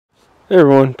Hey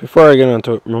everyone, before I get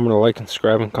onto it, remember to like and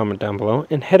subscribe and comment down below,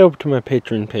 and head over to my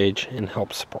Patreon page and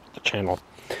help support the channel.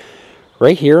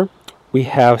 Right here, we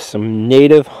have some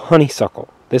native honeysuckle.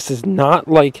 This is not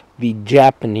like the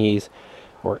Japanese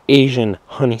or Asian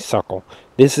honeysuckle.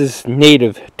 This is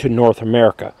native to North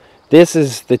America. This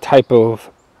is the type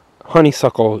of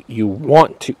honeysuckle you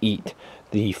want to eat.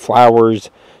 The flowers,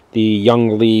 the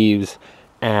young leaves,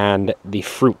 and the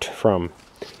fruit from.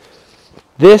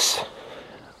 This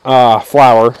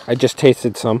flower, I just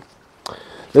tasted some.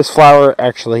 This flower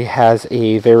actually has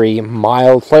a very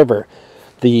mild flavor.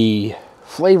 The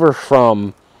flavor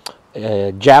from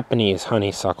Japanese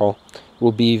honeysuckle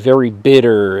will be very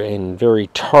bitter and very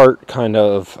tart, kind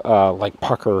of like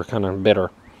pucker, kind of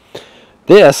bitter.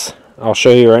 This, I'll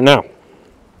show you right now.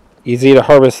 Easy to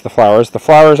harvest the flowers. The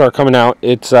flowers are coming out.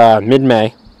 It's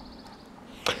mid-May.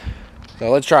 So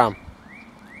let's try them.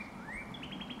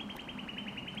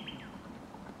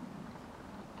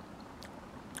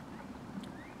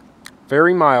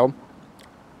 Very mild,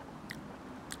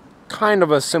 kind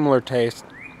of a similar taste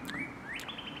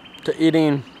to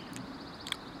eating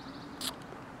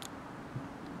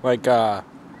like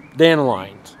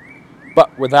dandelions,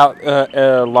 but without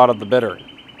a lot of the bitter.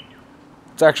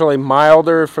 It's actually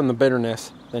milder from the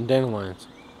bitterness than dandelions.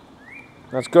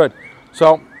 That's good.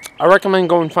 So I recommend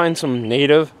go and find some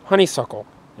native honeysuckle,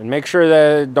 and make sure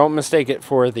that don't mistake it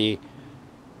for the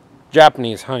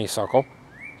Japanese honeysuckle.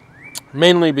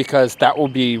 Mainly because that will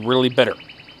be really bitter.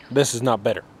 This is not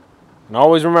bitter. And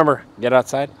always remember, get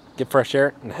outside, get fresh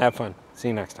air, and have fun. See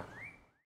you next time.